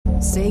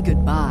Say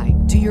goodbye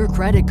to your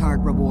credit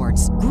card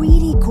rewards.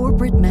 Greedy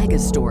corporate mega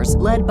stores,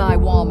 led by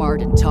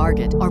Walmart and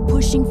Target, are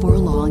pushing for a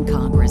law in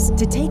Congress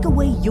to take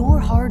away your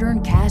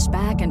hard-earned cash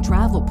back and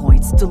travel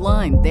points to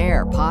line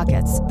their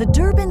pockets. The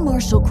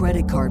Durbin-Marshall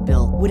credit card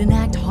bill would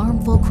enact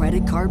harmful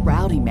credit card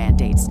routing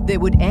mandates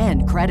that would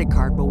end credit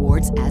card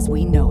rewards as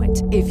we know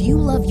it. If you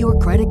love your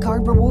credit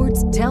card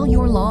rewards, tell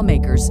your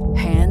lawmakers,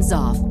 hands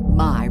off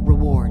my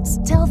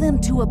rewards. Tell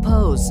them to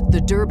oppose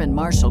the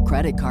Durbin-Marshall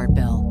credit card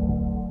bill.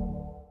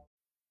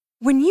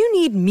 When you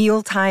need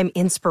mealtime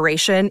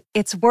inspiration,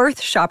 it's worth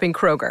shopping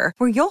Kroger,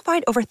 where you'll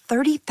find over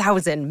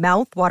 30,000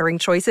 mouth-watering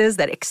choices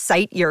that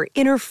excite your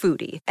inner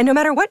foodie. And no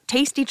matter what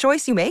tasty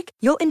choice you make,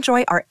 you'll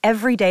enjoy our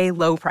everyday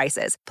low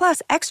prices,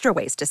 plus extra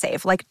ways to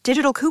save, like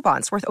digital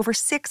coupons worth over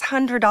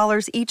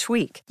 $600 each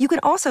week. You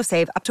can also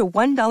save up to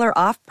 $1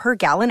 off per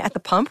gallon at the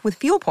pump with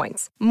fuel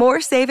points.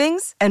 More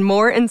savings and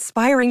more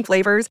inspiring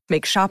flavors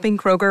make shopping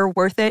Kroger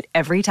worth it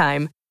every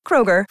time.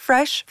 Kroger,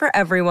 fresh for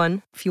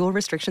everyone. Fuel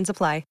restrictions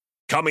apply.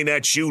 Coming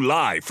at you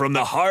live from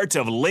the heart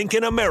of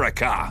Lincoln,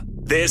 America.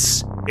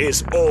 This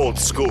is Old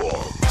School,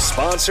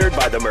 sponsored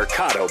by the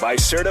Mercado by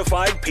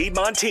Certified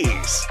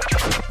Piedmontese.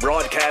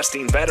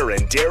 Broadcasting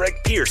veteran Derek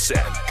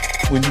Pearson.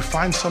 When you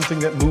find something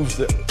that moves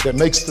them, that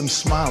makes them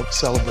smile,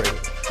 celebrate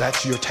it.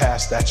 That's your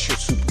task. That's your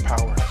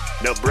superpower.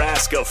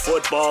 Nebraska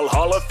Football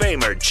Hall of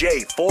Famer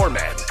Jay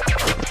Foreman.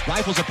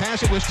 Rifles a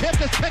pass. It was tipped.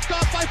 It's picked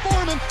off by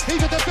Foreman.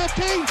 He's at the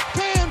 15,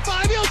 10,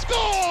 5. He'll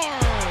score!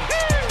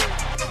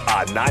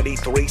 On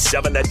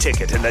 93.7 The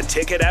Ticket and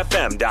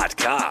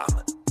theticketfm.com.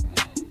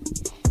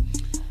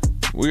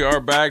 We are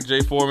back.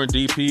 Jay Foreman,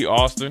 DP,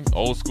 Austin,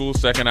 Old School,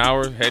 second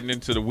hour, heading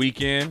into the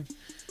weekend.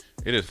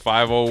 It is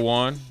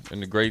 5:01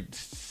 in the great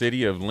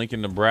city of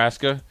Lincoln,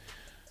 Nebraska.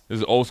 This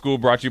is Old School,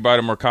 brought to you by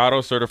the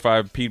Mercado,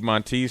 Certified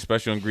Piedmontese,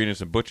 Special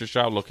Ingredients and Butcher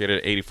Shop, located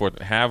at 84th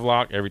and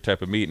Havelock. Every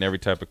type of meat and every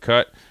type of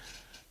cut.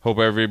 Hope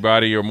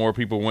everybody or more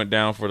people went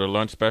down for their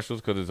lunch specials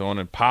because it's on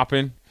and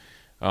popping.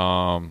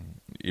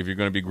 If you're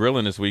going to be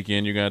grilling this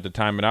weekend, you're going to have to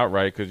time it out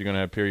right because you're going to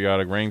have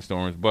periodic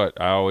rainstorms. But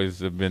I always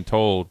have been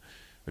told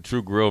a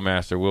true grill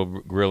master will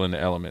grill in the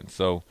elements.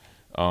 So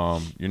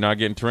you're not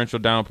getting torrential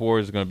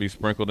downpours. It's going to be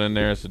sprinkled in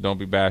there, so don't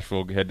be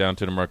bashful. Head down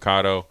to the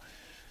Mercado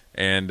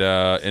and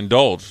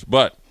indulge.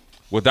 But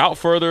without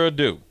further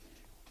ado,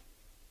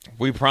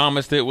 we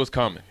promised it was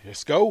coming.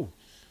 Let's go.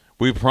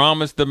 We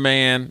promised the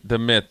man, the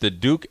myth, the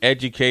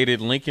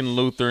Duke-educated Lincoln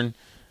Lutheran,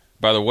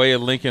 by the way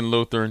of Lincoln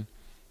Lutheran,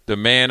 the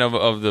man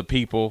of the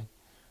people,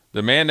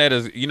 the man that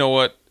is, you know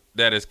what,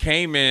 that has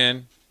came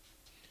in,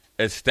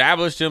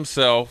 established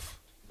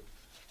himself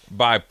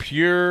by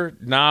pure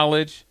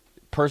knowledge,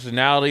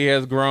 personality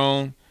has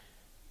grown,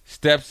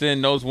 steps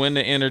in, knows when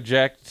to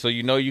interject, so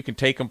you know you can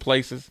take him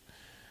places.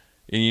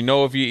 And you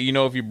know if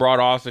you brought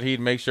Austin, he'd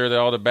make sure that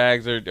all the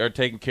bags are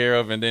taken care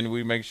of, and then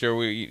we make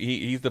sure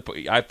he's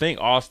the. I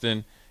think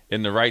Austin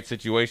in the right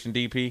situation,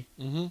 DP.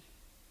 Mm-hmm.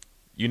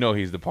 You know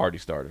he's the party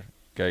starter.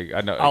 Okay,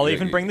 I know. I'll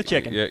even bring the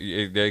chicken. Yeah,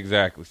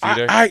 exactly. See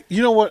there?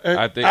 You know what?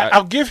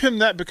 I'll give him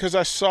that because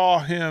I saw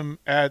him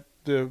at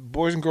the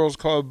Boys and Girls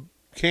Club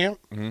camp,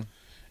 mm-hmm.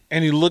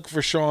 and he looked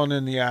for Sean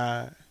in the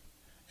eye,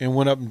 and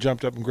went up and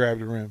jumped up and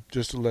grabbed the rim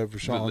just to let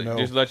Sean know.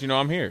 Just to let you know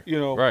I'm here.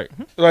 You know, right?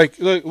 Like,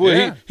 look, well,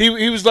 yeah.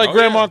 he was like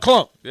Grandma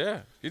Clump.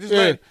 Yeah, he just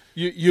I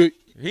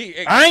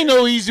ain't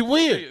no easy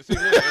win. See,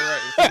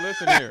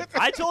 listen here.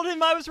 I told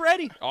him I was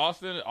ready.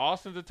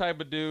 Austin's the type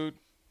of dude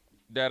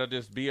that'll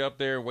just be up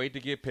there and wait to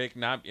get picked,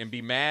 and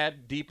be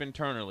mad deep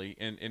internally,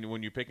 and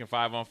when you're picking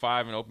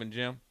 5-on-5 in open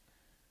gym,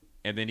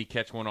 and then he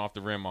catch one off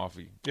the rim off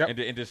you,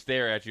 and just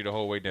stare at you the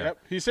whole way down. Yep.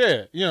 He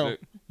said, you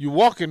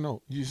walking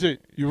though. You said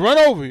you run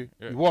over here,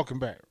 you're walking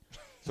back.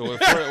 So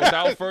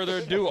without further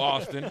ado,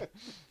 Austin,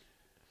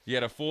 you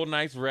had a full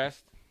night's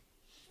rest,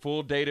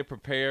 full day to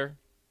prepare.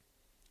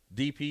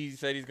 DP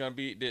said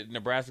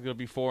Nebraska's going to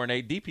be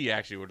 4-8. DP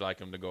actually would like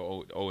him to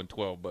go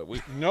 0-12, but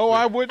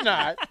I would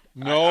not.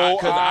 No,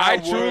 because I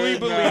truly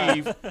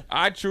believe.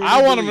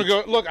 I want him to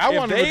go. Look, I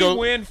want him to go. If they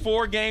win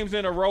 4 games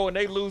in a row and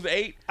they lose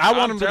 8, I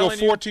want him to go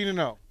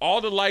 14-0.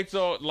 All the lights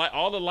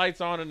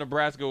on in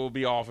Nebraska will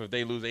be off if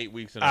they lose 8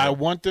 weeks in a row. I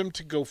want them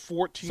to go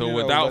 14-0. So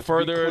without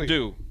further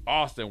ado,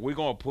 Austin, we're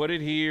going to put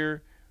it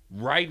here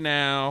right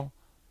now,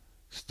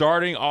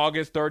 starting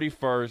August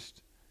 31st.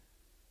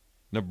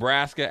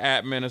 Nebraska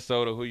at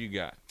Minnesota. Who you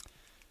got?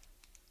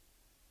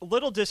 A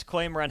little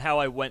disclaimer on how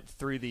I went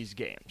through these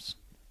games.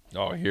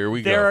 Oh, here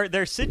we go.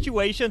 There are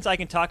situations I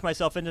can talk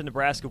myself into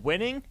Nebraska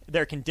winning.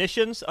 There are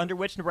conditions under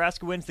which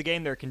Nebraska wins the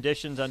game. There are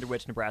conditions under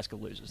which Nebraska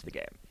loses the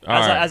game.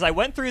 As I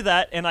went through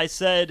that, and I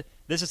said,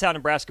 this is how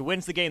Nebraska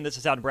wins the game, this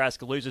is how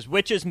Nebraska loses,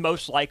 which is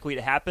most likely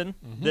to happen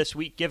this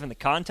week given the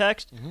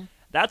context. Mm-hmm.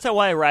 That's how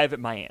I arrive at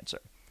my answer.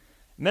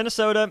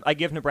 Minnesota, I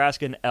give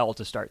Nebraska an L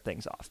to start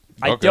things off.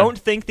 Okay. I don't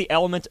think the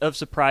element of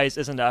surprise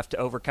is enough to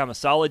overcome a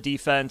solid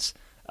defense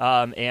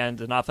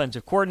and an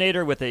offensive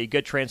coordinator with a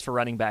good transfer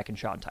running back in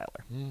Sean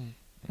Tyler.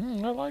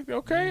 I like.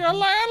 Okay, I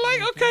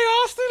like. Okay,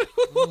 Austin.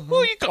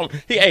 Who you come?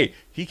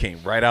 He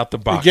came right out the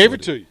box. He gave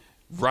it to you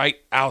right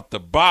out the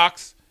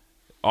box.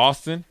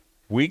 Austin,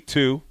 week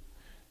 2,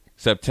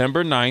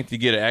 September 9th. You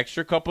get an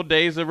extra couple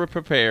days to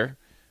prepare.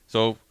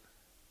 So,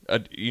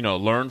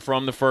 learn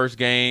from the first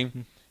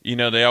game.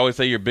 They always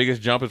say your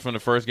biggest jump is from the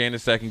first game to the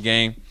second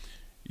game.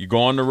 You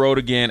go on the road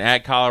again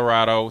at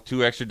Colorado,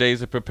 2 extra days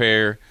to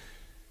prepare.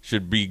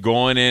 Should be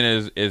going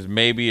in as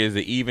maybe as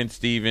an even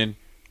Steven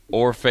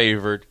or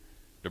favored.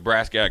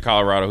 Nebraska at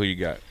Colorado, who you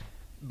got?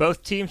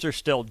 Both teams are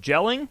still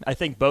gelling. I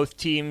think both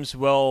teams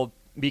will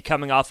be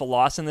coming off a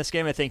loss in this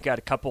game. I think got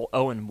a couple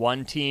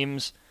 0-1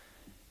 teams.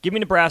 Give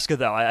me Nebraska,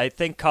 though. I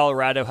think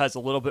Colorado has a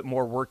little bit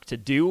more work to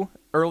do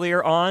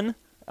earlier on.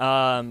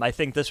 I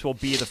think this will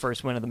be the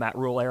first win of the Matt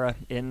Rule era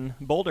in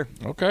Boulder.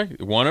 Okay,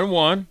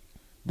 1-1.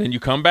 Then you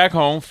come back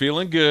home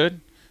feeling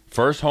good.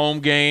 First home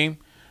game.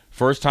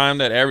 First time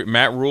that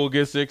Matt Rule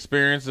gets to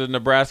experience a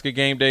Nebraska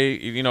game day,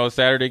 a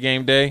Saturday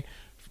game day.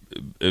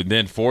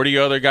 Then 40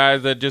 other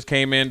guys that just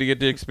came in to get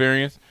the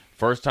experience.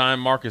 First time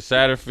Marcus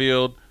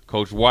Satterfield,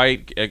 Coach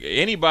White,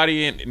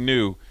 anybody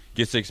new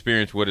gets to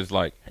experience what it's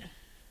like.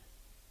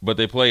 But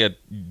they play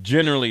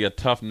generally a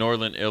tough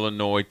Northern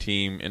Illinois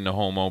team in the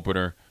home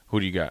opener.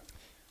 Who do you got?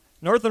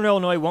 Northern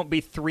Illinois won't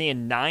be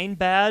 3-9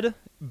 bad,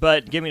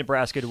 but give me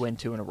Nebraska to win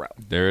 2 in a row.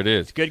 There it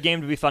is. It's a good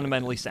game to be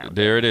fundamentally sound.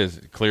 There it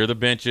is. Clear the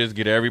benches,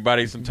 get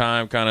everybody some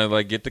time, kind of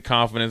like get the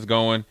confidence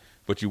going.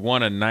 But you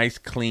want a nice,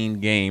 clean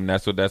game.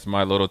 That's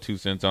my little 2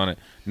 cents on it.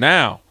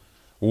 Now,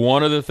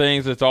 one of the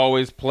things that's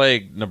always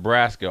plagued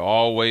Nebraska,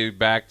 all the way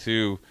back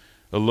to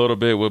a little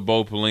bit with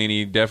Bo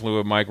Pelini, definitely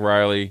with Mike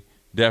Riley,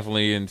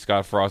 definitely in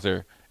Scott Frost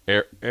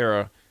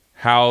era,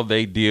 how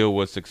they deal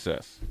with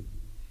success.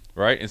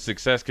 Right? And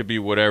success could be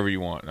whatever you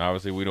want.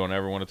 Obviously, we don't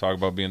ever want to talk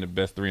about being the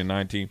best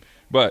 3-9 team.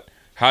 But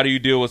how do you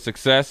deal with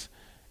success?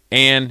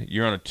 And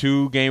you're on a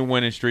 2-game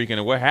winning streak.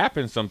 And what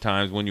happens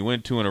sometimes when you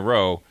win 2 in a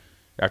row,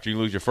 after you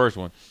lose your first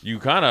one, you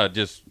kind of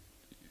just,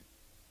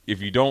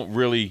 if you don't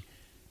really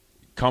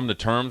come to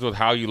terms with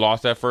how you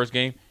lost that first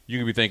game, you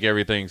can be thinking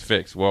everything's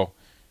fixed. Well,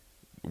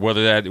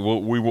 whether that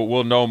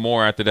we'll know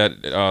more after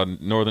that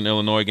Northern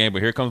Illinois game.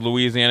 But here comes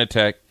Louisiana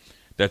Tech.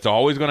 That's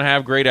always going to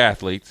have great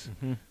athletes.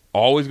 Mm-hmm.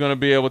 Always going to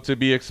be able to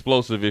be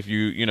explosive if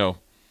you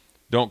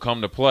don't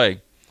come to play.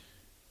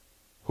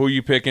 Who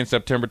you picking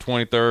September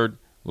 23rd,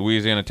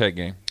 Louisiana Tech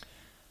game?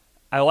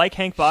 I like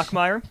Hank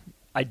Bachmeier.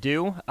 I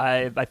do.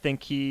 I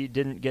think he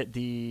didn't get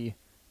the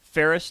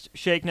fairest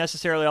shake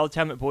necessarily all the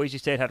time at Boise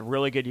State. Had a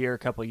really good year a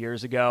couple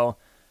years ago.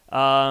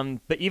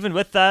 But even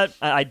with that,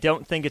 I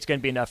don't think it's going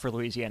to be enough for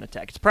Louisiana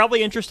Tech. It's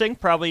probably interesting,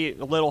 probably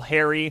a little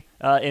hairy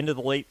into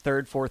the late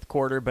third, fourth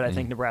quarter, but I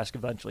think Nebraska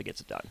eventually gets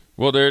it done.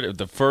 Well, they're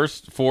the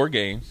first 4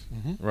 games,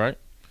 right?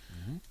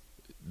 Mm-hmm.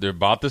 They're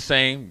about the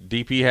same.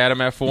 DP had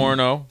them at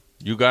 4-0.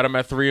 You got them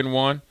at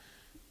 3-1.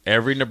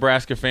 Every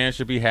Nebraska fan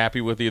should be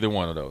happy with either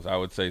one of those. I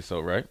would say so,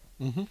 right?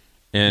 Mm-hmm.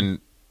 And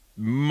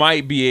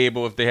might be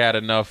able, if they had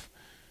enough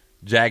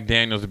Jack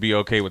Daniels, to be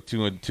okay with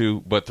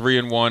 2-2, but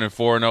 3-1 and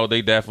 4-0,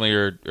 they definitely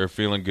are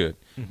feeling good.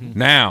 Mm-hmm.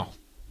 Now,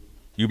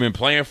 you've been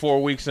playing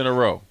 4 weeks in a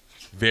row.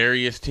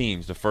 Various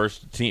teams. The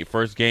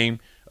first game,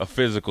 a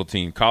physical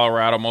team.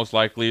 Colorado most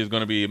likely is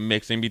going to be a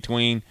mix in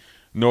between.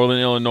 Northern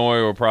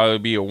Illinois will probably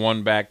be a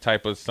one-back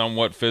type of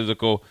somewhat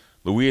physical.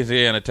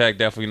 Louisiana Tech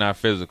definitely not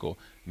physical.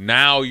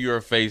 Now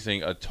you're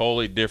facing a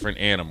totally different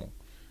animal.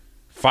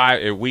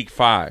 Week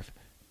 5.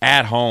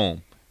 At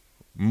home,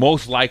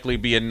 most likely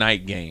be a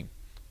night game,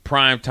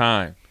 prime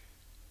time.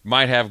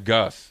 Might have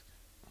Gus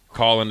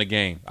calling the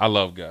game. I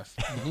love Gus.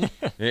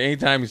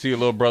 Anytime you see a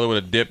little brother with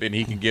a dip and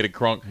he can get a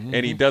crunk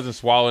and he doesn't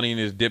swallow any of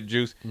his dip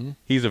juice,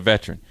 he's a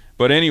veteran.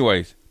 But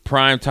anyways,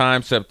 prime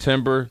time,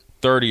 September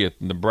 30th,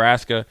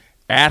 Nebraska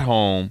at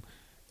home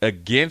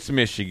against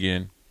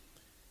Michigan.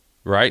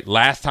 Right?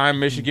 Last time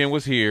Michigan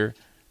was here,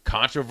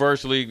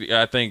 controversially,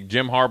 I think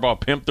Jim Harbaugh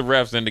pimped the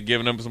refs into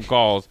giving them some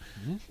calls,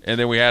 and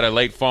then we had a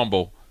late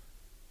fumble.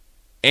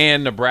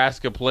 And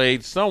Nebraska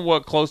played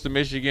somewhat close to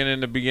Michigan in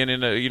the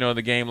beginning of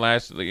the game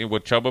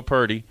with Chubba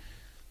Purdy.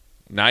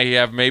 Now you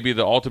have maybe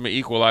the ultimate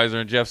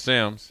equalizer in Jeff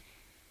Sims.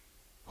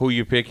 Who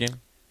you picking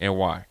and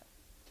why?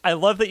 I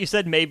love that you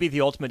said maybe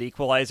the ultimate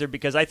equalizer,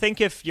 because I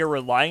think if you're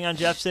relying on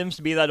Jeff Sims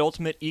to be that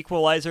ultimate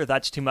equalizer,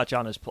 that's too much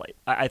on his plate.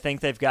 I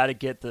think they've got to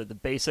get the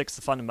basics,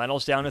 the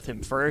fundamentals down with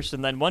him first,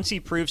 and then once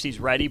he proves he's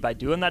ready by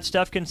doing that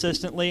stuff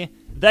consistently,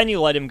 then you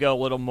let him go a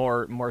little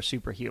more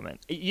superhuman.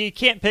 You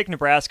can't pick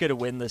Nebraska to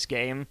win this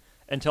game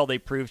until they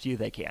prove to you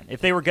they can. If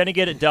they were going to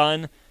get it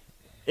done,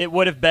 it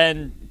would have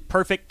been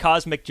perfect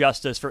cosmic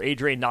justice for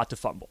Adrian not to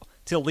fumble,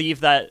 to lead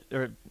that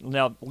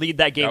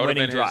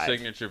game-winning drive. His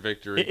signature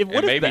victory. And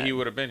maybe he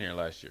would have been here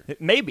last year.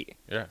 Maybe.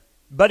 Yeah.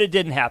 But it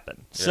didn't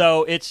happen. Yeah.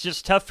 So it's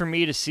just tough for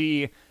me to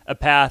see a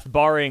path,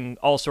 barring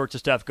all sorts of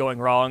stuff going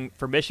wrong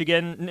for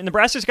Michigan.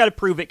 Nebraska's got to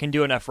prove it can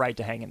do enough right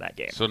to hang in that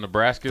game. So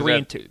Nebraska's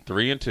 3-2.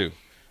 3-2.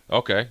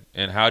 Okay.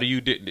 And how do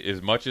you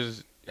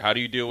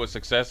deal with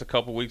success a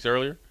couple weeks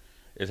earlier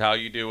is how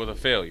you deal with a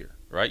failure,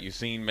 right? You've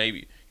seen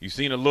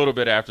a little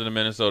bit after the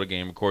Minnesota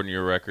game, according to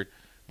your record.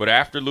 But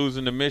after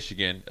losing to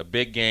Michigan, a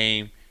big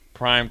game,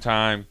 prime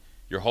time,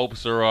 your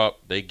hopes are up.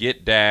 They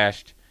get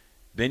dashed.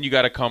 Then you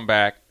got to come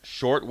back.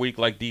 Short week,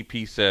 like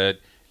DP said.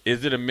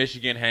 Is it a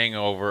Michigan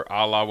hangover,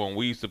 a la when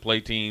we used to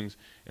play teams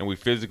and we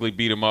physically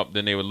beat them up,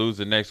 then they would lose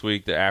the next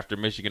week, the after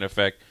Michigan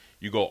effect?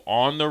 You go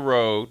on the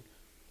road,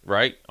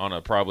 right, on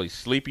a probably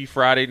sleepy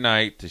Friday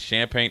night to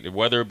Champaign. The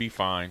weather would be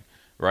fine,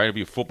 right? It would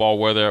be football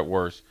weather at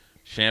worst.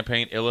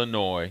 Champaign,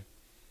 Illinois,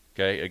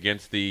 okay,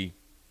 against the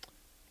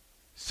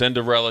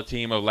Cinderella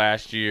team of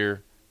last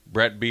year,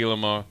 Brett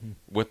Bielema,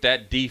 with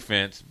that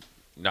defense.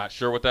 Not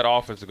sure what that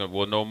offense is going to –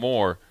 we'll know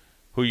more.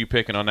 Who you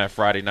picking on that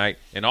Friday night?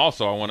 And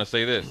also, I want to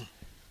say this.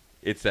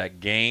 It's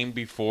that game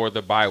before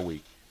the bye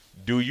week.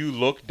 Do you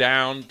look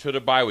down to the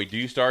bye week? Do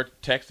you start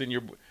texting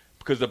your –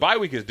 because the bye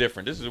week is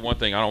different. This is one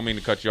thing. I don't mean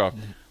to cut you off.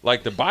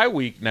 Like the bye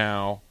week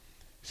now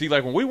 – see,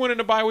 like when we went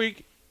into bye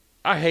week,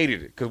 I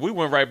hated it because we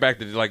went right back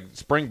to like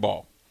spring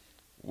ball.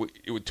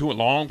 It was 2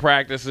 long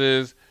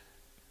practices.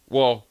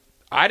 Well,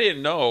 I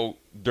didn't know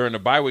during the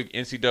bye week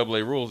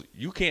NCAA rules,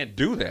 you can't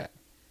do that.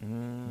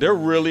 They're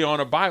really on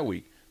a bye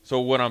week. So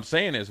what I'm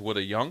saying is with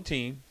a young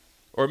team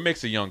or a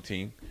mix of young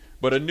team,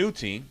 but a new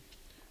team,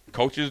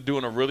 coaches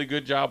doing a really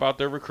good job out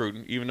there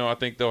recruiting, even though I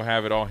think they'll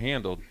have it all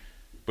handled.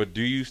 But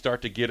do you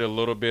start to get a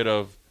little bit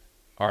of,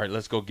 all right,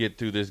 let's go get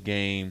through this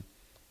game.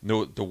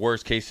 No, the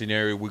worst case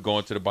scenario, we go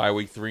into the bye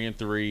week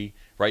 3-3,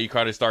 right? You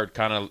kind of start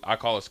I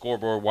call it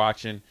scoreboard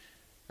watching.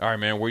 All right,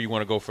 man, where you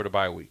want to go for the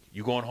bye week?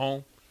 You going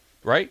home,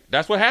 right?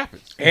 That's what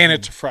happens. And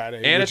it's a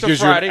Friday. And it's a gives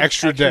Friday. You an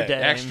extra day.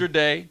 Extra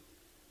day.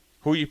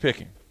 Who are you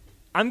picking?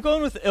 I'm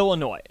going with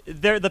Illinois.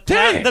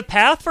 The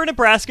path for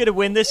Nebraska to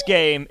win this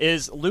game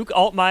is Luke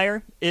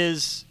Altmaier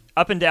is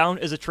up and down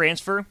as a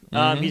transfer.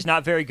 He's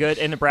not very good,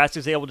 and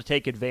Nebraska's able to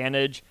take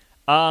advantage.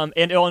 And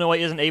Illinois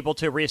isn't able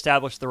to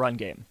reestablish the run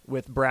game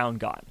with Brown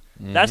gone.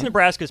 That's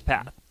Nebraska's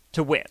path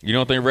to win. You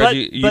don't think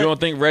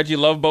Reggie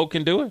Loveboat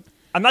can do it?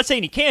 I'm not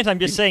saying he can't. I'm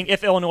just saying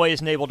if Illinois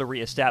isn't able to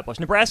reestablish.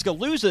 Nebraska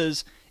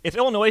loses if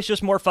Illinois is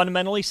just more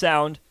fundamentally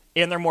sound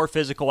and they're more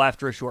physical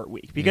after a short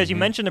week. Because you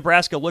mentioned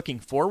Nebraska looking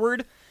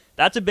forward.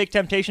 That's a big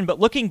temptation, but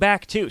looking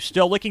back, too,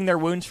 still licking their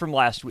wounds from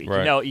last week.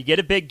 Right. You get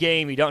a big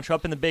game, you don't show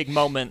up in the big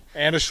moment.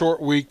 And a short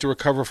week to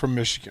recover from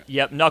Michigan.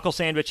 Yep, knuckle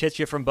sandwich hits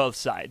you from both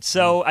sides.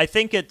 So I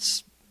think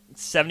it's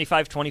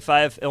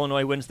 75-25,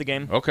 Illinois wins the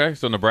game. Okay,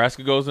 so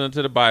Nebraska goes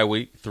into the bye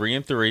week,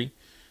 3-3.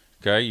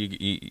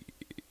 Okay,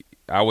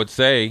 I would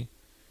say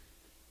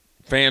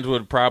fans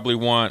would probably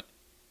want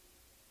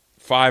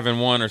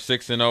 5-1 or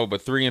 6-0,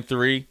 but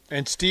 3-3.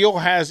 And Steele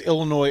has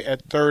Illinois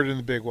at third in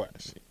the Big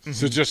West.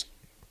 So just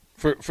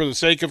for the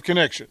sake of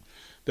connection,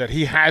 that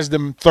he has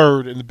them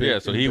third in the Big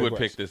West. Yeah, so he would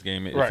pick this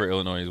game for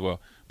Illinois as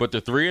well. But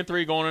the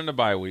 3-3 going into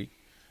bye week,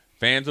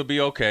 fans will be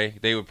okay.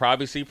 They would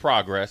probably see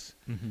progress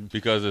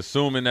because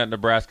assuming that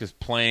Nebraska's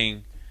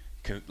playing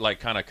like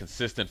kind of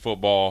consistent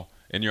football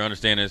and you're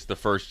understanding it's the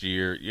first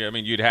year,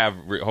 you'd have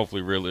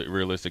hopefully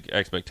realistic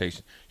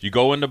expectations. You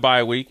go into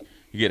bye week,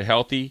 you get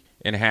healthy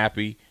and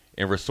happy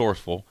and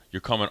resourceful. You're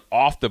coming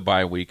off the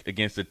bye week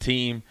against a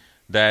team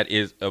that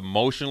is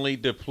emotionally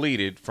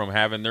depleted from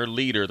having their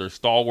leader, their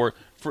stalwart,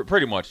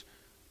 pretty much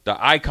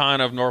the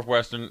icon of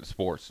Northwestern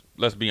sports,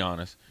 let's be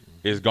honest,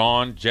 is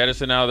gone,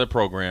 jettisoned out of the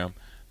program.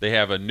 They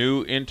have a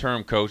new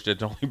interim coach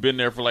that's only been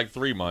there for like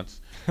 3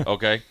 months,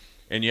 okay?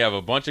 And you have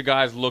a bunch of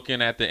guys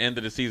looking at the end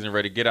of the season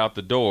ready to get out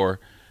the door.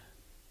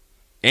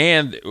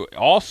 And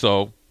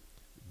also,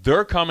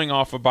 they're coming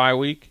off a bye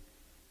week,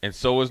 and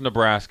so is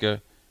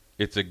Nebraska.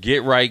 It's a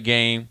get-right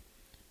game.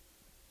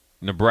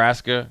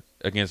 Nebraska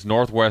against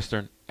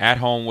Northwestern at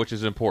home, which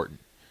is important.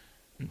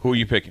 Who are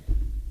you picking?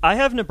 I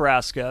have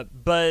Nebraska,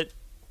 but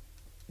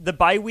the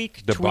bye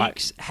week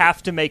tweaks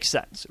have to make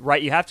sense,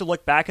 right? You have to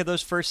look back at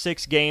those first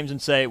 6 games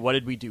and say, what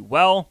did we do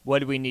well? What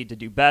do we need to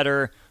do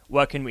better?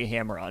 What can we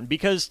hammer on?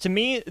 Because to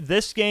me,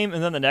 this game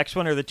and then the next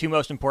one are the 2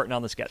 most important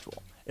on the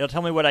schedule. It'll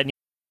tell me what I need.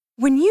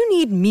 When you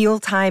need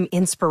mealtime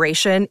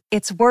inspiration,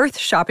 it's worth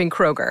shopping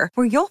Kroger,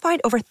 where you'll find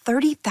over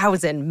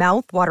 30,000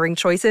 mouth-watering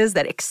choices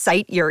that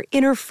excite your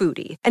inner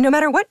foodie. And no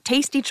matter what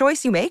tasty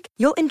choice you make,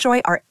 you'll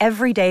enjoy our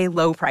everyday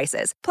low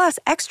prices, plus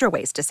extra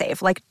ways to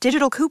save, like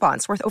digital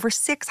coupons worth over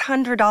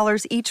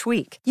 $600 each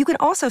week. You can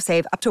also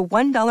save up to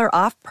 $1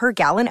 off per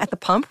gallon at the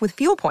pump with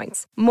fuel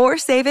points. More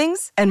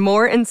savings and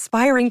more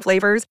inspiring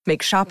flavors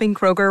make shopping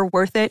Kroger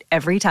worth it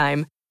every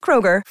time.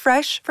 Kroger,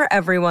 fresh for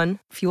everyone.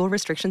 Fuel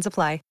restrictions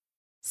apply.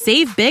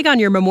 Save big on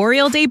your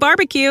Memorial Day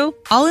barbecue,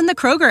 all in the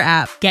Kroger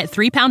app. Get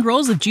 3-pound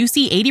rolls of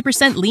juicy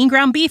 80% lean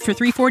ground beef for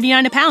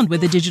 $3.49 a pound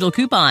with a digital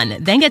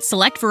coupon. Then get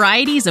select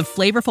varieties of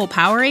flavorful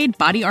Powerade,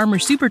 Body Armor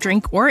Super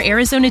Drink, or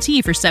Arizona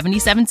tea for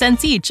 77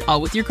 cents each,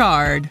 all with your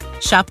card.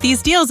 Shop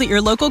these deals at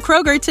your local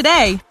Kroger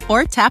today,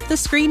 or tap the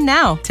screen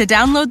now to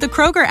download the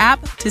Kroger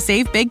app to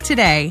save big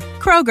today.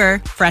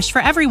 Kroger, fresh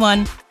for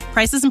everyone.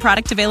 Prices and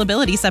product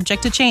availability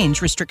subject to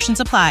change.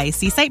 Restrictions apply.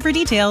 See site for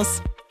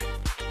details.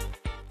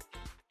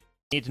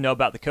 Need to know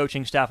about the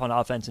coaching staff on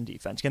offense and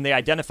defense. Can they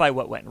identify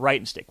what went right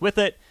and stick with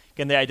it?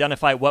 Can they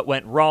identify what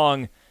went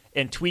wrong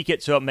and tweak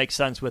it so it makes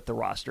sense with the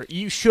roster?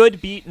 You should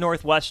beat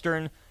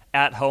Northwestern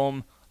at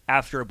home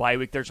after a bye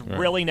week. There's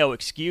really no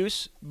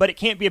excuse, but it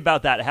can't be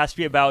about that. It has to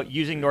be about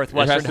using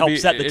Northwestern to help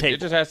set the table. It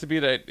just has to be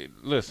that,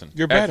 listen.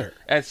 You're better.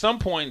 At some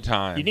point in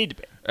time. You need to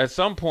be. At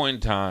some point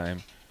in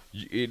time,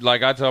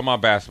 like I tell my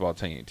basketball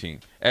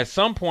team, at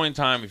some point in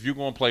time, if you're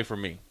going to play for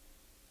me,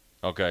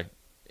 okay,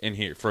 in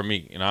here, for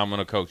me, and I'm going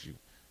to coach you,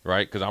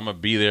 right, because I'm going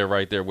to be there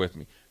right there with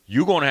me,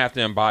 you're going to have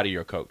to embody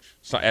your coach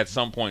at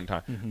some point in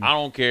time. Mm-hmm. I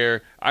don't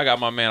care. I got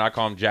my man, I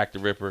call him Jack the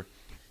Ripper.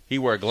 He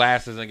wear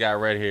glasses and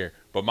got red hair.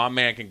 But my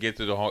man can get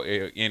to the whole,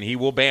 and he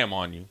will bam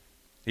on you.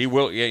 He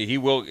will.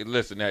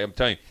 Listen, I'm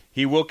telling you,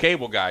 he will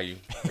cable guy you,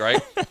 right?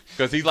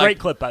 Because he's like great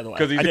clip, by the way.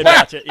 I did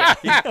watch it.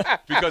 Yeah,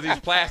 because he's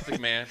plastic,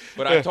 man.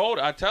 But I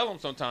tell him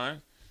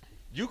sometimes,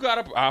 you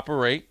got to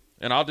operate,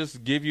 and I'll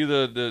just give you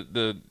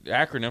the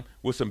acronym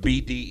with some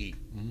BDE.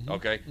 Mm-hmm.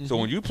 Okay, mm-hmm. So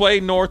when you play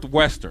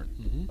Northwestern,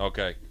 mm-hmm.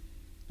 okay,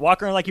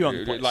 walk around like you own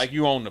the place. Like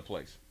you own the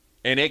place.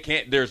 And it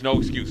can't. There's no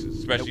excuses,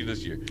 especially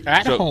this year.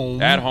 At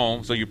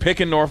home. So you're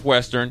picking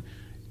Northwestern.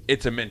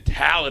 It's a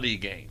mentality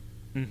game,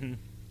 mm-hmm.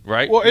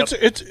 right? Well,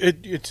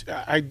 it's.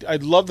 I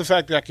love the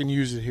fact that I can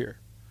use it here.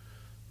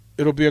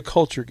 It'll be a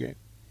culture game.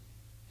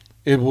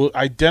 It will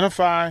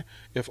identify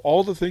if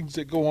all the things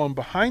that go on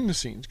behind the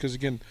scenes. Because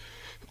again,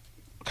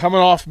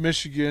 coming off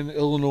Michigan,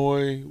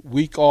 Illinois,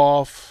 week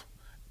off,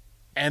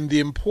 and the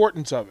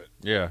importance of it.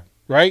 Yeah.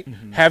 Right.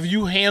 Mm-hmm. Have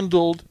you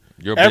handled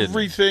your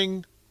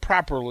everything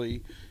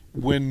properly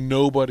when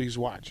nobody's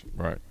watching?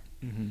 Right.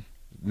 Mm-hmm.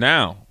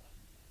 Now,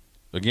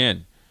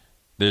 again,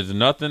 there's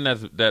nothing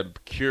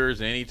that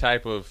cures any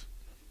type of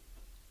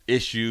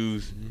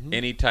issues, mm-hmm.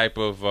 any type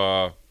of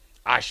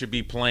I should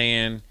be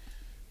playing,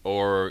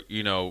 or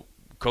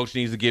coach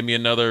needs to give me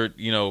another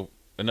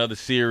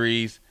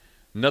series.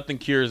 Nothing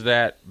cures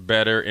that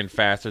better and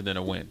faster than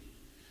a win.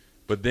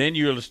 But then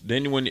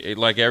when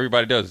like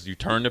everybody does, you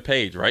turn the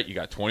page, right? You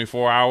got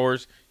 24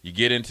 hours. You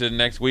get into the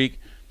next week.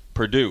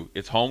 Purdue,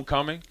 it's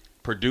homecoming.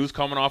 Purdue's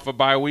coming off a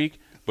bye week,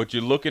 but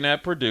you're looking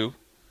at Purdue,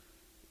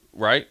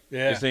 right?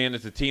 Yeah. You're saying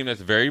it's a team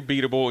that's very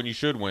beatable and you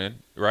should win,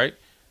 right?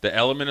 The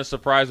element of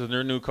surprise with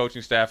their new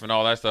coaching staff and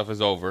all that stuff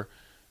is over.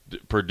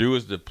 Purdue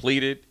is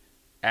depleted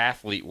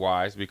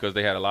athlete-wise because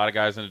they had a lot of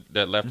guys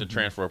that left the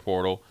transfer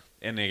portal,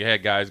 and they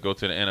had guys go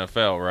to the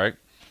NFL, right?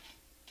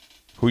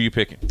 Who are you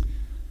picking?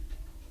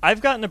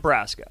 I've got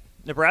Nebraska.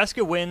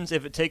 Nebraska wins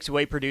if it takes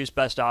away Purdue's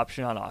best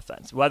option on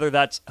offense, whether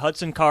that's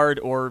Hudson Card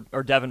or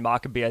Devin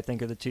Mockabee. I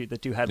think are the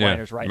two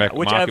headliners right now.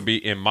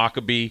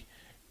 Mockabee.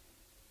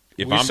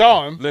 We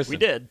saw him. Listen, we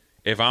did.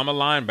 If I'm a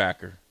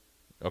linebacker,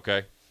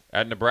 okay,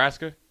 at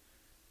Nebraska,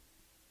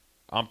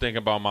 I'm thinking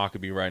about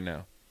Mockabee right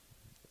now.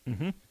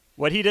 Mm-hmm.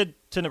 What he did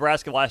to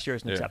Nebraska last year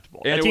is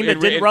unacceptable. A team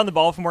that didn't run the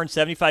ball for more than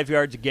 75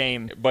 yards a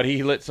game. But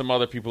he lit some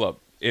other people up.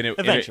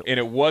 Eventually. And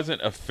it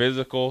wasn't a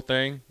physical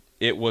thing.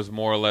 It was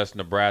more or less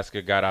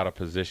Nebraska got out of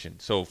position.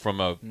 So from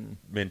a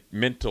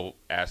mental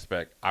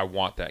aspect, I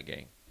want that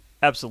game.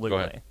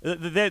 Absolutely.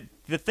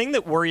 The thing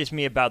that worries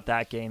me about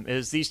that game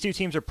is these two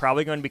teams are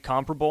probably going to be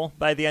comparable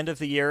by the end of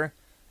the year.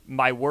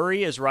 My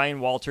worry is Ryan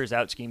Walters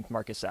out-schemed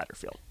Marcus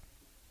Satterfield.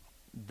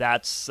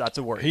 That's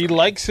a worry. He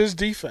likes his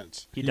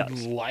defense. He does.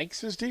 He likes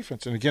his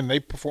defense. And again,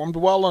 they performed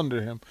well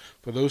under him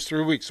for those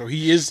 3 weeks. So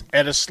he is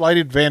at a slight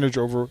advantage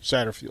over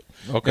Satterfield.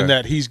 Okay. In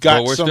that he's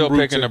got we're some still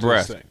roots picking into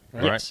Nebraska, this thing.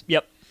 right? Yes.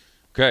 Yep.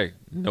 Okay,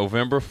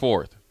 November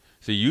 4th.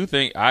 So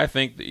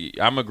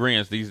I'm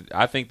agreeing.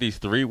 I think these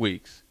 3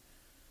 weeks,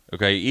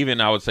 okay, even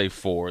I would say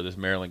 4, this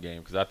Maryland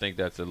game, because I think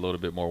that's a little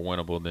bit more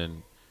winnable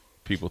than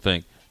people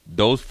think.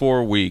 Those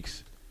 4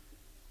 weeks,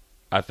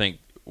 I think,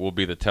 will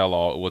be the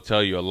tell-all. It will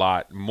tell you a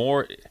lot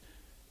more,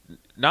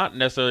 not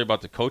necessarily about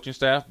the coaching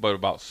staff, but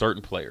about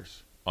certain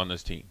players on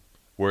this team.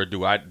 Where do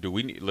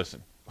we need –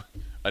 listen,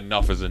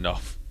 enough is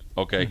enough,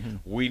 okay?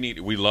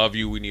 Mm-hmm. We love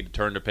you. We need to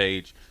turn the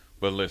page.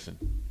 But listen,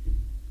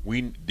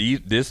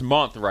 this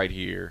month right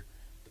here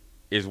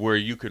is where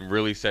you can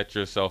really set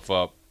yourself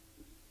up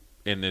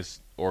in this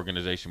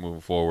organization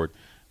moving forward.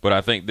 But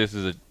I think this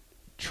is a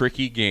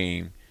tricky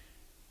game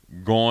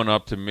going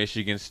up to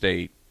Michigan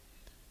State,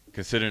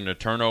 considering the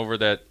turnover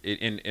that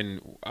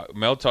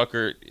Mel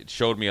Tucker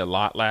showed me a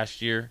lot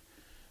last year,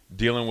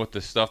 dealing with the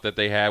stuff that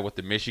they had with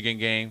the Michigan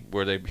game,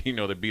 where they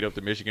beat up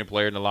the Michigan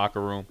player in the locker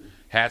room,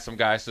 had some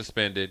guys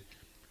suspended,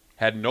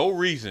 had no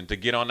reason to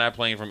get on that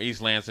plane from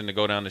East Lansing to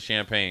go down to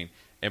Champaign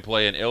and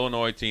play an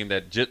Illinois team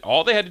that just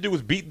all they had to do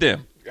was beat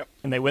them. Yep.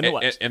 And they win the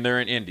West. And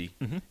they're in Indy.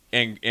 Mm-hmm.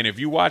 And if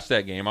you watch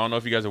that game, I don't know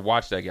if you guys have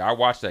watched that game. I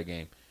watched that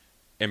game,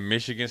 and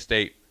Michigan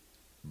State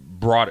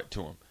brought it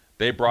to them.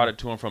 They brought it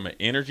to them from an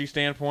energy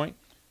standpoint,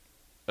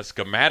 a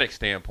schematic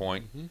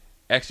standpoint,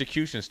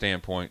 execution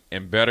standpoint,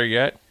 and better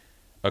yet,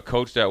 a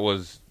coach that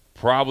was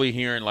probably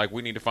hearing, like,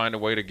 we need to find a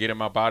way to get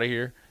him up out of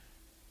here,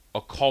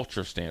 a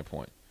culture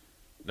standpoint.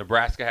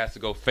 Nebraska has to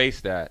go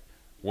face that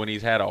when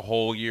he's had a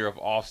whole year of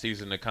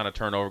offseason to kind of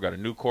turn over, got a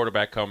new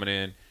quarterback coming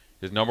in,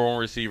 his number one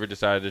receiver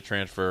decided to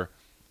transfer,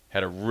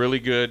 had a really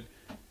good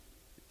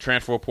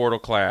transfer portal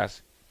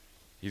class.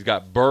 He's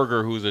got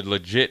Berger, who's a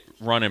legit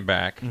running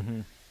back.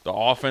 Mm-hmm. The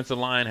offensive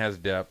line has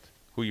depth.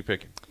 Who are you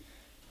picking?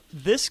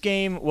 This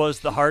game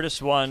was the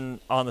hardest one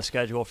on the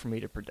schedule for me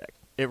to predict.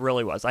 It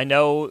really was. I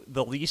know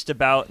the least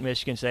about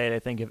Michigan State, I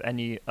think, of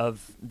any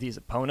of these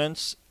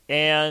opponents.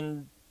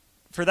 And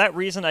for that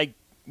reason, I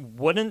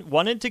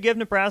wanted to give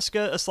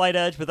Nebraska a slight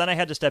edge, but then I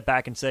had to step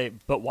back and say,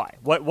 but why?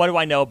 What do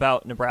I know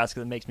about Nebraska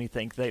that makes me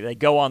think they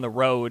go on the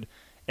road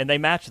and they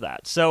match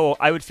that? So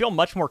I would feel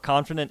much more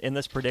confident in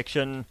this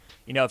prediction,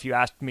 if you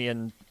asked me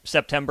in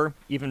September,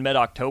 even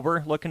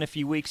mid-October, looking a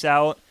few weeks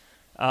out.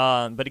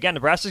 But again,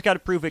 Nebraska's got to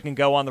prove it can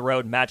go on the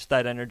road, match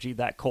that energy,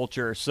 that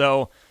culture.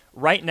 So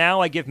right now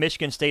I give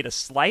Michigan State a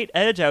slight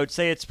edge. I would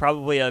say it's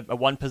probably a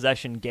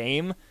one-possession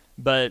game,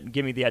 but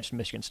give me the edge to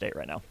Michigan State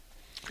right now.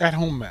 At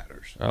home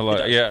matters. A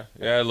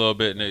little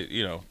bit.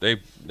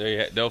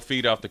 And they'll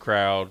feed off the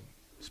crowd.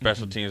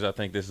 Special teams, I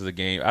think this is a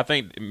game. I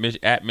think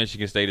at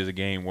Michigan State is a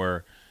game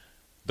where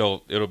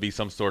it'll be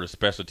some sort of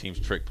special teams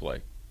trick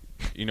play.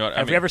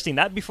 Have you ever seen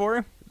that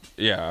before?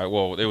 Yeah,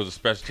 well, it was a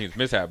special teams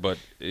mishap, but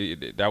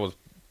that was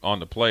on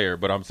the player.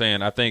 But I'm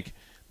saying I think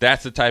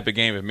that's the type of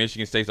game. If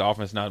Michigan State's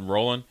offense not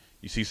rolling,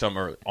 you see some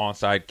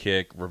onside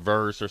kick,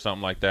 reverse, or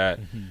something like that.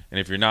 Mm-hmm. And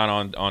if you're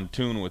not on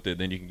tune with it,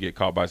 then you can get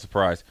caught by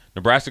surprise.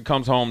 Nebraska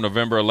comes home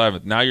November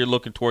 11th. Now you're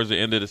looking towards the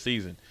end of the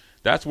season.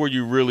 That's where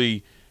you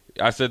really –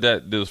 I said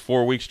that there was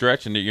 4-week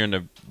stretch, and that you're in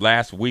the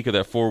last week of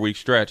that 4-week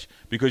stretch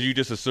because you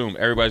just assume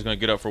everybody's going to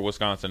get up for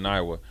Wisconsin and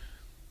Iowa.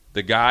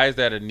 The guys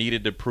that have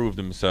needed to prove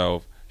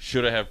themselves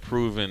should have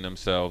proven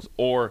themselves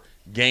or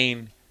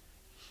gained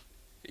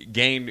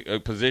a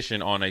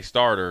position on a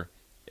starter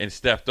and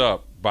stepped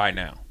up by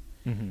now.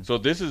 Mm-hmm. So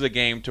this is a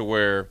game to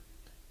where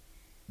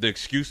the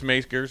excuse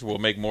makers will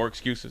make more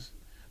excuses.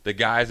 The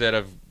guys that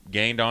have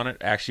gained on it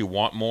actually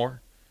want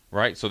more,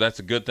 right? So that's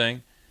a good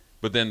thing.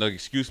 But then the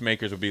excuse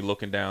makers will be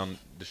looking down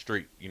the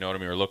street, you know what I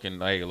mean? Or looking,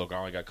 hey, look, I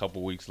only got a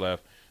couple weeks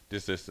left,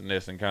 this, and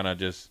this, and kind of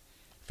just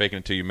faking it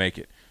until you make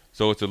it.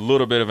 So it's a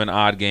little bit of an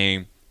odd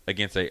game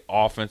against a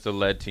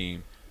offensive-led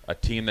team, a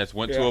team that's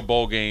went to a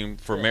bowl game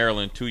for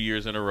Maryland 2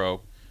 years in a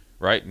row,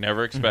 right?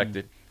 Never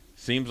expected. Mm-hmm.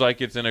 Seems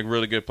like it's in a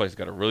really good place.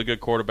 Got a really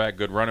good quarterback,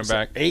 good running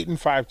back.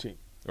 8-5 team,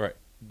 right?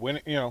 When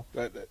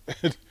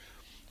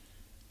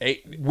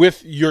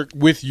with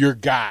your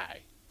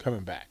guy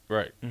coming back,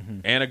 right? Mm-hmm.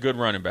 And a good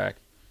running back.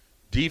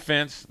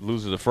 Defense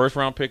loses a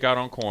first-round pick out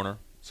on corner,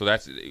 so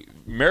that's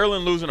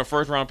Maryland losing a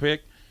first-round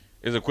pick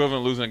is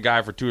equivalent to losing a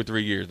guy for 2 or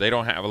 3 years. They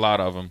don't have a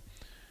lot of them.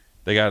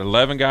 They got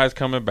 11 guys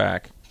coming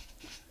back.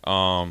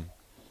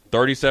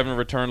 37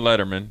 return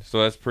lettermen,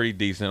 so that's pretty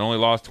decent. Only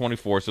lost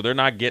 24, so they're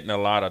not getting a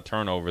lot of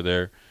turnover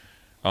there.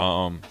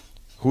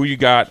 Who you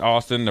got,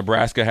 Austin?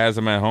 Nebraska has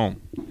them at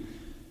home.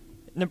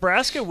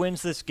 Nebraska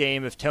wins this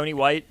game if Tony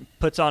White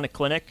puts on a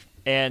clinic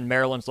and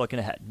Maryland's looking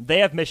ahead. They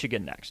have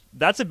Michigan next.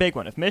 That's a big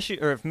one.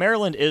 If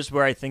Maryland is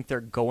where I think they're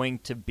going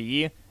to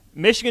be,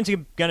 Michigan's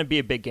going to be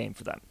a big game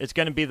for them. It's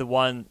going to be the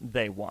one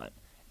they want.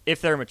 If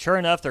they're mature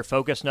enough, they're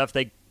focused enough,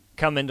 they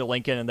come into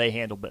Lincoln and they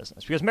handle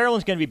business because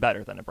Maryland's going to be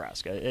better than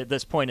Nebraska at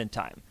this point in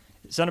time.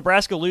 So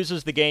Nebraska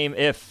loses the game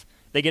if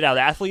they get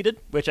out-athleted,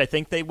 which I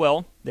think they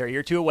will. They're a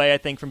year or two away, I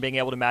think, from being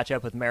able to match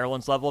up with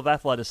Maryland's level of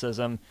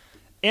athleticism.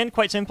 And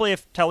quite simply,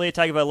 if Talia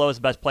Tagovailoa is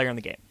the best player in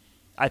the game.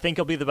 I think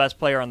he'll be the best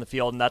player on the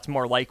field, and that's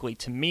more likely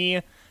to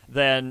me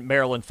than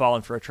Maryland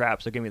falling for a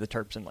trap. So give me the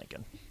Terps in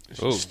Lincoln.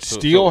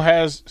 Steele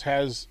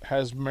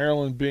has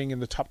Maryland being in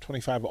the top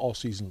 25 all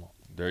season long.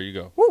 There you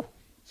go. Woo.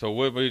 So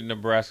what would be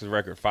Nebraska's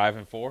record?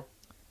 5-4?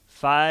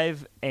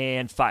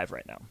 5-5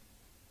 right now.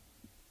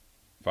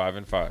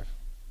 5-5.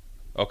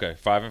 Okay,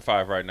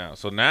 5-5 right now.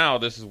 So now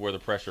this is where the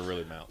pressure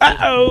really mounts.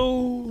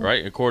 Uh-oh.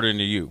 Right, according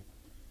to you.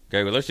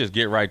 Okay, well, let's just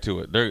get right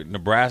to it.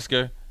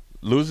 Nebraska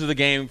loses the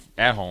game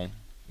at home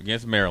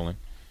against Maryland,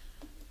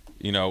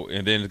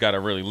 and then it's got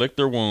to really lick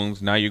their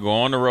wounds. Now you go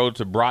on the road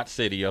to Brat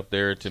City up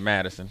there to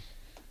Madison.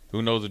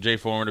 Who knows if Jay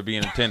Foreman to be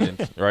in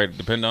attendance, right,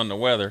 depending on the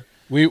weather.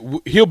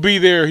 He'll be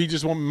there. He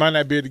just might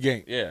not be at the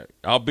game. Yeah,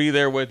 I'll be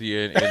there with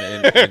you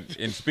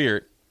in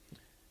spirit.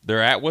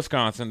 They're at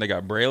Wisconsin. They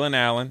got Braylon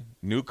Allen,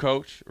 new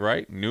coach,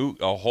 right?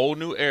 A whole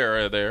new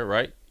era there,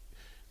 right?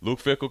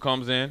 Luke Fickell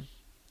comes in.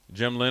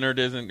 Jim Leonard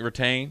isn't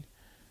retained.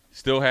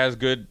 Still has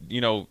good,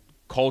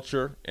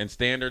 culture and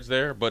standards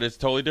there, but it's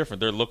totally different.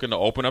 They're looking to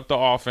open up the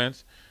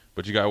offense,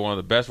 but you got one of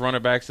the best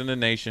running backs in the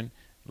nation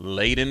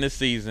late in the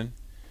season,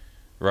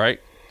 right?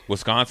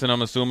 Wisconsin,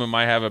 I'm assuming,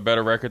 might have a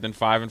better record than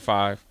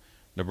 5-5.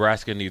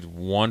 Nebraska needs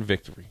one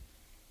victory.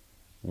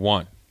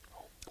 One.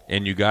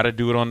 And you got to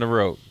do it on the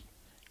road.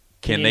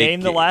 Can you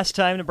name the last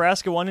time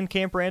Nebraska won in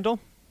Camp Randall?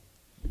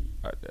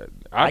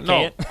 I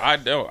can't.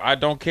 I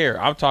don't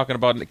care. I'm talking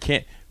about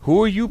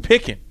who are you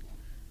picking?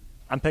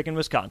 I'm picking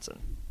Wisconsin.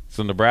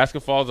 So Nebraska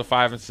falls to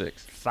 5-6.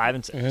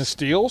 5-6. And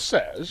Steele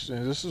says,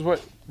 and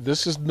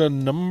this is the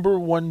number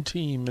one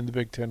team in the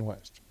Big Ten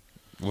West.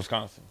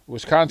 Wisconsin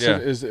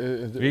is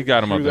he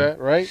got him up there,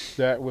 right?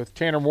 That with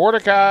Tanner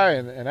Mordecai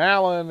and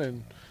Allen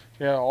and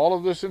all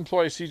of this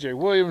employees, C.J.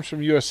 Williams from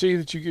USC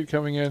that you get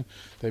coming in.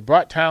 They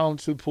brought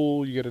talent to the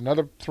pool. You get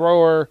another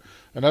thrower,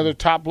 another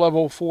top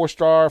level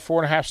 4-star,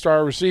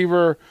 4.5-star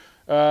receiver.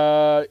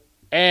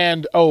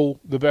 And,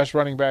 the best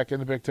running back in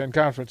the Big Ten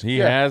Conference. He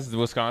has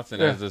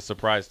Wisconsin as a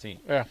surprise team.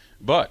 Yeah.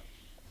 But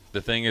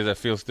the thing is that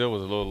Phil Steele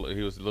was a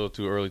little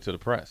too early to the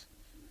press.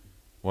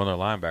 One of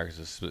their linebackers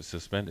is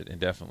suspended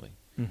indefinitely.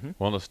 Mm-hmm.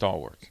 One of the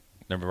stalwarts.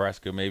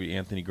 Nebraska, maybe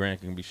Anthony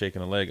Grant can be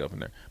shaking a leg up in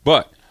there.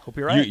 But hope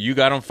you're right. You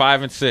got them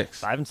 5-6.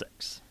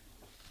 5-6.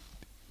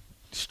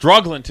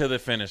 Struggling to the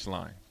finish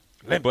line.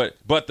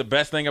 But the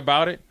best thing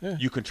about it,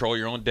 you control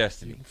your own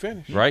destiny. You can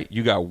finish. Right?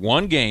 You got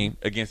one game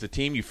against a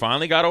team you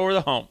finally got over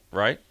the hump,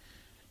 right?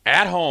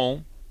 At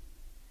home.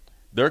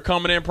 They're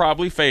coming in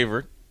probably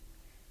favored.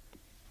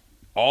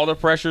 All the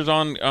pressure's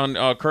on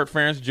Kurt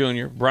Ferentz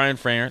Jr., Brian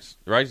Ferentz,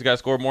 right? He's got to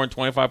score more than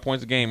 25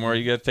 points a game or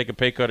you got to take a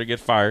pay cut or get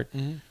fired.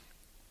 Mm-hmm.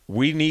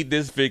 We need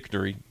this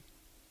victory.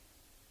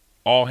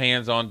 All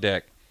hands on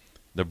deck.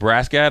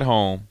 Nebraska at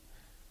home.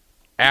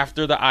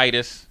 After the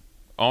itis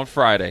on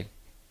Friday.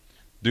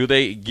 Do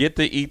they get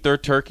to eat their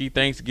turkey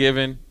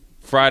Thanksgiving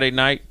Friday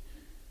night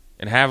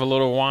and have a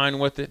little wine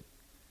with it?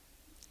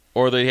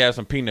 Or they have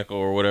some pinochle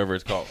or whatever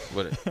it's called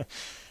with it?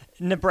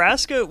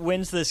 Nebraska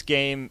wins this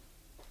game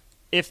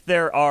if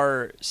there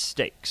are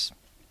stakes.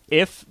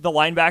 If the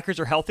linebackers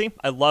are healthy,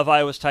 I love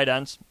Iowa's tight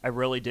ends. I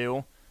really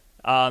do.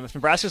 If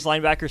Nebraska's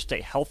linebackers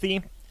stay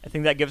healthy, I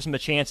think that gives them a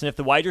chance. And if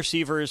the wide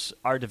receivers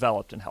are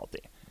developed and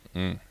healthy,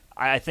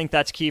 I think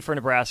that's key for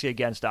Nebraska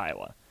against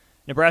Iowa.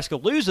 Nebraska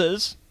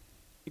loses,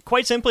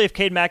 quite simply, if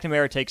Cade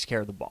McNamara takes care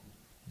of the ball.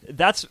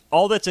 That's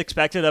all that's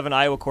expected of an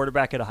Iowa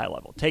quarterback at a high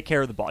level. Take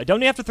care of the ball. You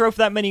don't have to throw for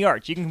that many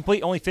yards. You can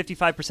complete only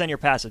 55% of your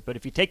passes. But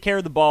if you take care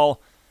of the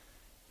ball,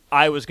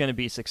 Iowa's going to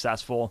be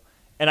successful.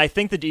 And I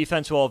think the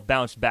defense will have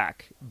bounced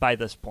back by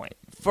this point.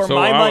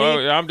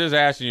 I'm just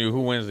asking you,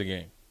 who wins the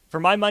game? For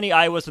my money,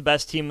 Iowa's the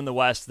best team in the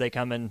West. They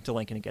come into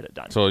Lincoln and get it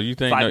done. So you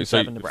think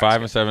 5-7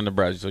 Nebraska. 5-7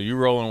 Nebraska. So you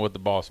rolling with the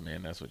boss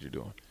man. That's what you're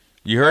doing.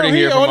 You heard it he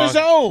here from on his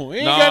own. He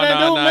ain't got nothing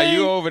to do with me.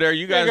 You over there.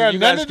 You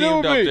guys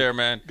schemed up there,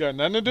 man. Got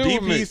nothing to do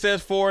with me. DP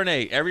says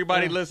 4-8.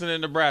 Everybody listening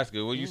in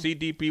Nebraska, when you see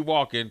DP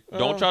walking,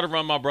 don't try to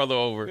run my brother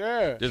over.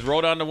 Yeah. Just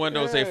roll down the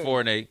window and say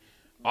 4-8.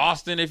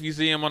 Austin, if you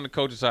see him on the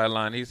coach's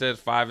sideline, he says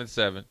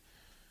 5-7.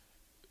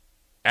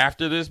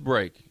 After this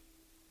break,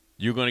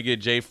 you're going to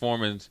get Jay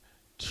Foreman's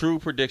true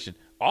prediction.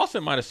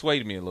 Austin might have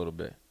swayed me a little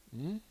bit.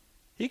 Mm-hmm.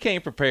 He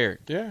came prepared.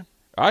 Yeah.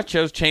 I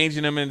chose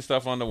changing him and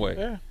stuff on the way.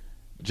 Yeah.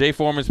 Jay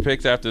Foreman's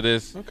picks after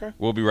this. Okay.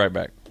 We'll be right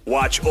back.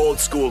 Watch Old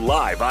School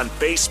live on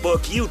Facebook,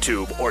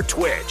 YouTube, or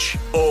Twitch.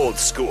 Old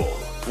School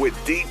with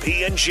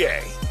DP and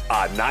J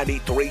on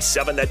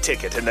 93.7 The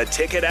Ticket and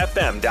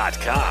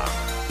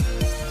theticketfm.com.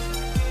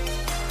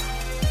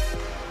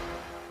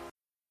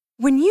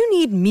 When you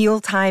need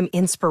mealtime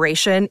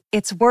inspiration,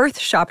 it's worth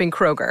shopping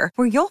Kroger,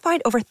 where you'll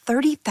find over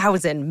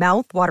 30,000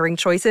 mouth-watering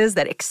choices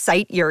that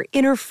excite your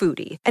inner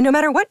foodie. And no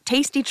matter what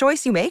tasty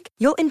choice you make,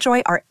 you'll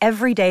enjoy our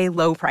everyday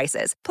low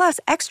prices, plus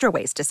extra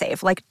ways to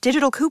save, like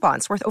digital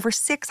coupons worth over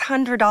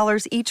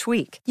 $600 each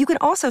week. You can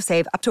also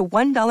save up to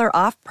 $1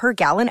 off per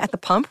gallon at the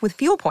pump with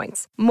fuel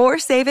points. More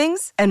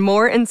savings and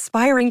more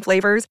inspiring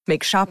flavors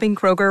make shopping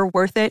Kroger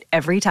worth it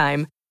every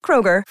time.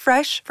 Kroger,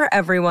 fresh for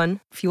everyone.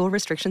 Fuel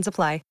restrictions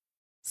apply.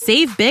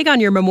 Save big on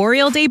your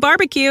Memorial Day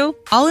barbecue,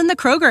 all in the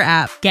Kroger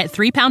app. Get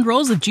 3-pound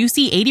rolls of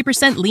juicy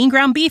 80% lean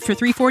ground beef for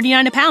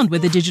 $3.49 a pound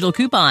with a digital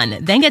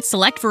coupon. Then get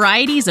select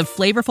varieties of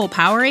flavorful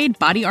Powerade,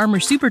 Body Armor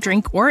Super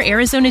Drink, or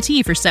Arizona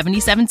tea for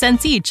 77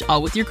 cents each,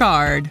 all with your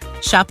card.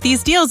 Shop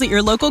these deals at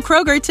your local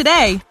Kroger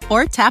today,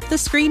 or tap the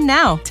screen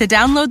now to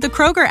download the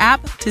Kroger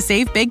app to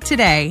save big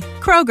today.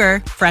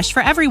 Kroger, fresh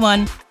for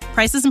everyone.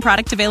 Prices and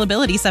product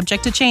availability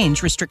subject to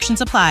change.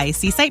 Restrictions apply.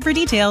 See site for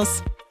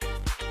details.